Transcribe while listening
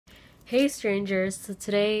Hey strangers, so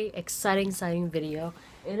today, exciting video.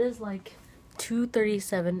 It is like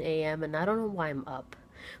 2:37 a.m. and I don't know why I'm up.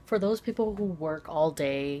 For those people who work all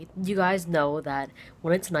day, you guys know that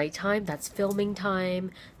when it's nighttime, that's filming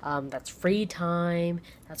time, that's free time,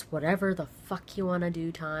 that's whatever the fuck you wanna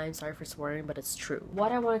do time. Sorry for swearing, but it's true.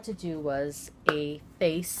 What I wanted to do was a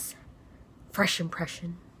face fresh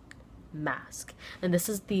impression mask. And this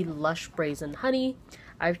is the LUSH Brazen Honey.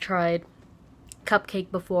 I've tried cupcake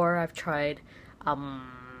before, I've tried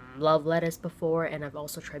love lettuce before, and I've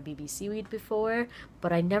also tried BB seaweed before,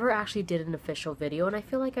 but I never actually did an official video, and I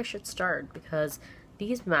feel like I should start because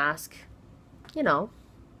these masks, you know,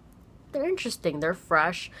 they're interesting, they're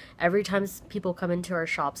fresh. Every time people come into our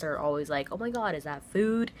shops, they're always like, oh my god, is that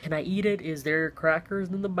food? Can I eat it? Is there crackers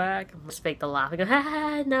in the back? I'm just fake the laughing,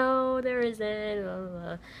 ha, no, there isn't, blah, blah,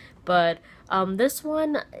 blah. But this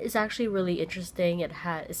one is actually really interesting.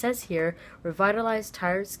 It says here, revitalize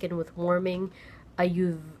tired skin with warming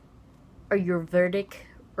Ayurvedic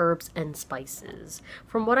herbs and spices.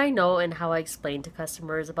 From what I know and how I explain to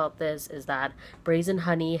customers about this is that brazen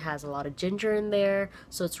honey has a lot of ginger in there,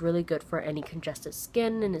 so it's really good for any congested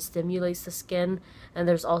skin and it stimulates the skin. And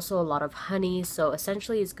there's also a lot of honey, so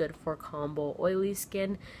essentially it's good for combo oily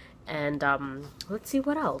skin. And let's see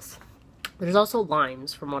what else. There's also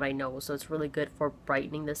limes from what I know, so it's really good for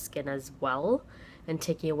brightening the skin as well and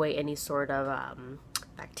taking away any sort of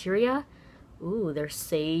bacteria. Ooh, there's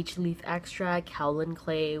sage leaf extract, howlin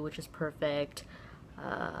clay, which is perfect,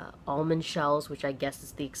 almond shells, which I guess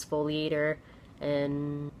is the exfoliator,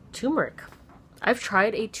 and turmeric. I've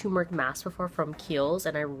tried a turmeric mask before from Kiehl's,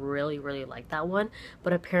 and I really like that one,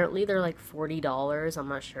 but apparently they're like $40. I'm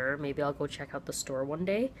not sure. Maybe I'll go check out the store one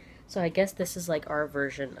day. So I guess this is like our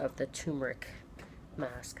version of the turmeric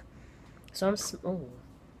mask. So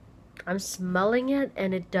I'm smelling it,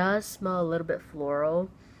 and it does smell a little bit floral.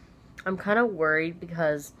 I'm kind of worried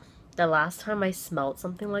because the last time I smelled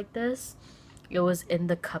something like this, it was in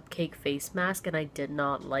the cupcake face mask, and I did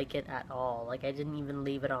not like it at all. Like, I didn't even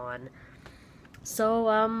leave it on.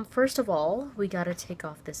 So, first of all, we gotta take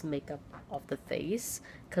off this makeup off the face,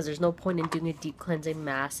 because there's no point in doing a deep cleansing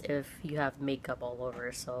mask if you have makeup all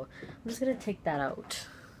over. So, I'm just gonna take that out.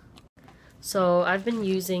 So, I've been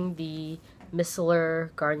using the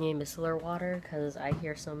Garnier micellar water, because I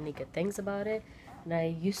hear so many good things about it. And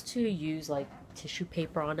I used to use like tissue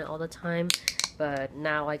paper on it all the time, but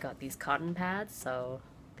now I got these cotton pads, so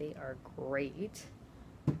they are great.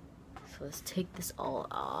 So let's take this all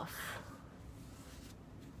off.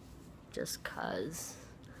 Just cause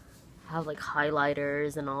I have like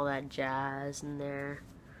highlighters and all that jazz in there.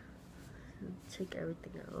 Take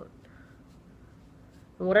everything out.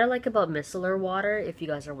 And what I like about micellar water, if you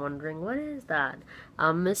guys are wondering, what is that?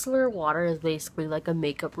 Micellar water is basically like a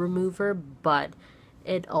makeup remover, but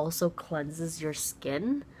it also cleanses your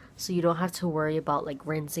skin, so you don't have to worry about like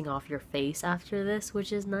rinsing off your face after this,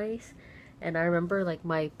 which is nice. And I remember like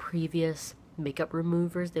my previous makeup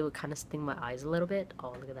removers, they would kind of sting my eyes a little bit.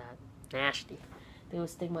 Oh, look at that. Nasty. They would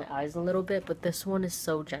sting my eyes a little bit, but this one is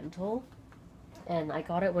so gentle. And I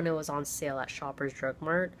got it when it was on sale at Shoppers Drug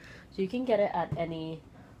Mart. So you can get it at any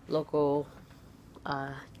local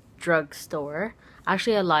drugstore.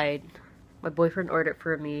 Actually, I lied. My boyfriend ordered it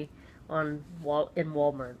for me in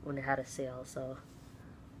Walmart when it had a sale. So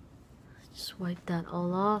just wipe that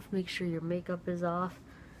all off. Make sure your makeup is off.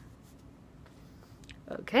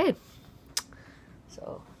 Okay.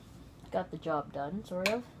 So got the job done, sort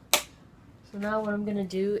of. So now what I'm gonna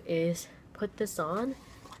do is put this on.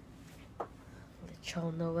 Let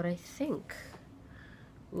y'all know what I think.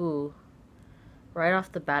 Ooh. Right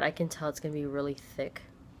off the bat, I can tell it's gonna be really thick.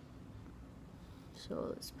 So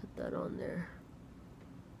let's put that on there.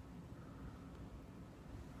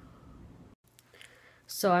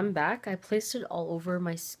 So I'm back. I placed it all over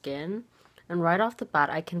my skin, and right off the bat,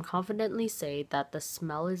 I can confidently say that the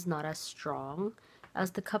smell is not as strong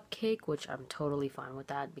as the cupcake, which I'm totally fine with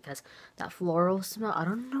that because that floral smell, I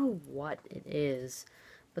don't know what it is,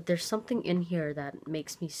 but there's something in here that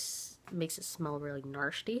makes it smell really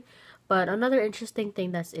nasty. But another interesting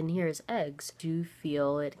thing that's in here is eggs. I do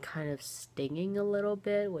feel it kind of stinging a little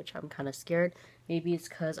bit, which I'm kind of scared. Maybe it's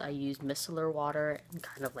because I used micellar water and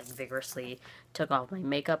kind of like vigorously took off my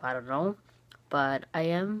makeup, I don't know. But I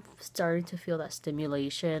am starting to feel that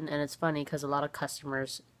stimulation, and it's funny because a lot of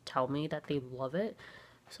customers tell me that they love it.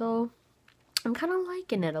 So I'm kind of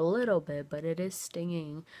liking it a little bit, but it is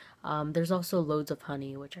stinging. There's also loads of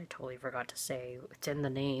honey, which I totally forgot to say. It's in the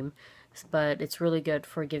name, but it's really good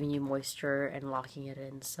for giving you moisture and locking it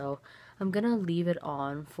in. So I'm gonna leave it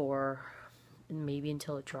on for maybe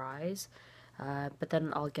until it dries. But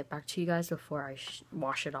then I'll get back to you guys before I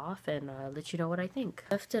wash it off and let you know what I think.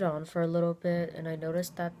 Left it on for a little bit, and I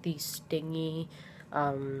noticed that the stingy,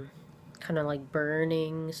 kind of like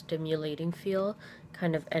burning, stimulating feel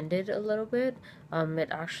kind of ended a little bit. It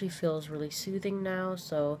actually feels really soothing now,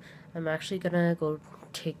 so I'm actually gonna go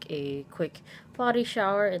take a quick body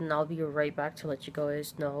shower, and I'll be right back to let you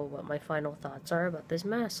guys know what my final thoughts are about these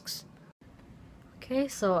masks. Okay,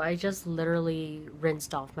 so I just literally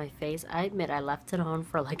rinsed off my face. I admit I left it on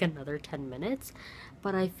for like another 10 minutes,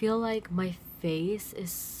 but I feel like my face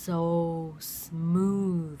is so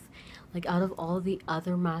smooth. Like out of all the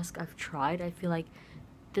other masks I've tried, I feel like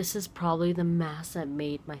this is probably the mask that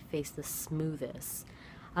made my face the smoothest.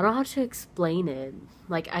 I don't know how to explain it.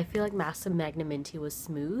 Like, I feel like Massa Magnum Minty was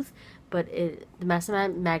smooth, but the Massa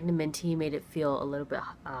Magnum Minty made it feel a little bit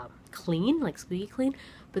clean, like squeaky clean.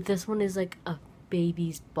 But this one is like a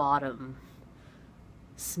baby's bottom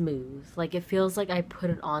smooth. Like, it feels like I put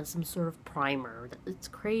it on some sort of primer. It's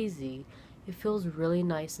crazy. It feels really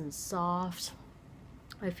nice and soft.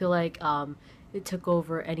 I feel like it took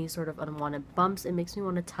over any sort of unwanted bumps. It makes me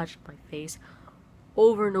want to touch my face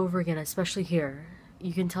over and over again, especially here.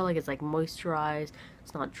 You can tell like it's like moisturized,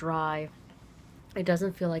 it's not dry. It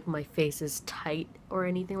doesn't feel like my face is tight or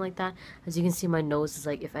anything like that. As you can see, my nose is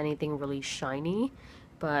like, if anything, really shiny.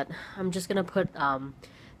 But I'm just gonna put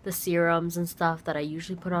the serums and stuff that I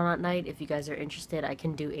usually put on at night. If you guys are interested, I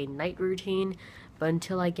can do a night routine, but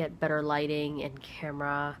until I get better lighting and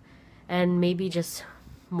camera and maybe just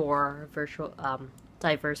more virtual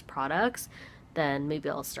diverse products, then maybe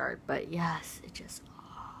I'll start. But yes, it just,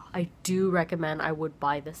 I do recommend, I would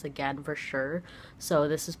buy this again for sure. So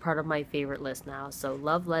this is part of my favorite list now. So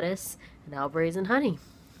love lettuce and now brazen honey.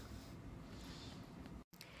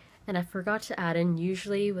 And I forgot to add in,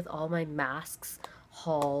 usually with all my masks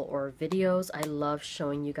haul or videos, I love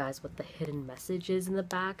showing you guys what the hidden message is in the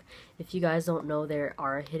back. If you guys don't know, there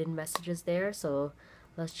are hidden messages there. So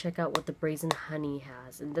let's check out what the brazen honey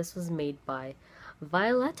has. And this was made by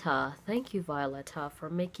Violetta. Thank you, Violetta, for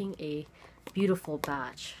making a beautiful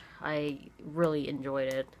batch. I really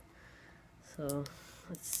enjoyed it. So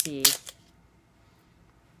let's see.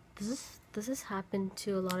 Does this happen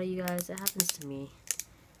to a lot of you guys? It happens to me.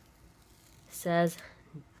 It says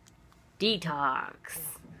detox.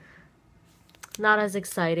 Not as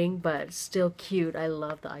exciting, but still cute. I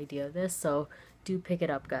love the idea of this, so do pick it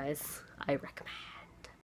up, guys. I recommend.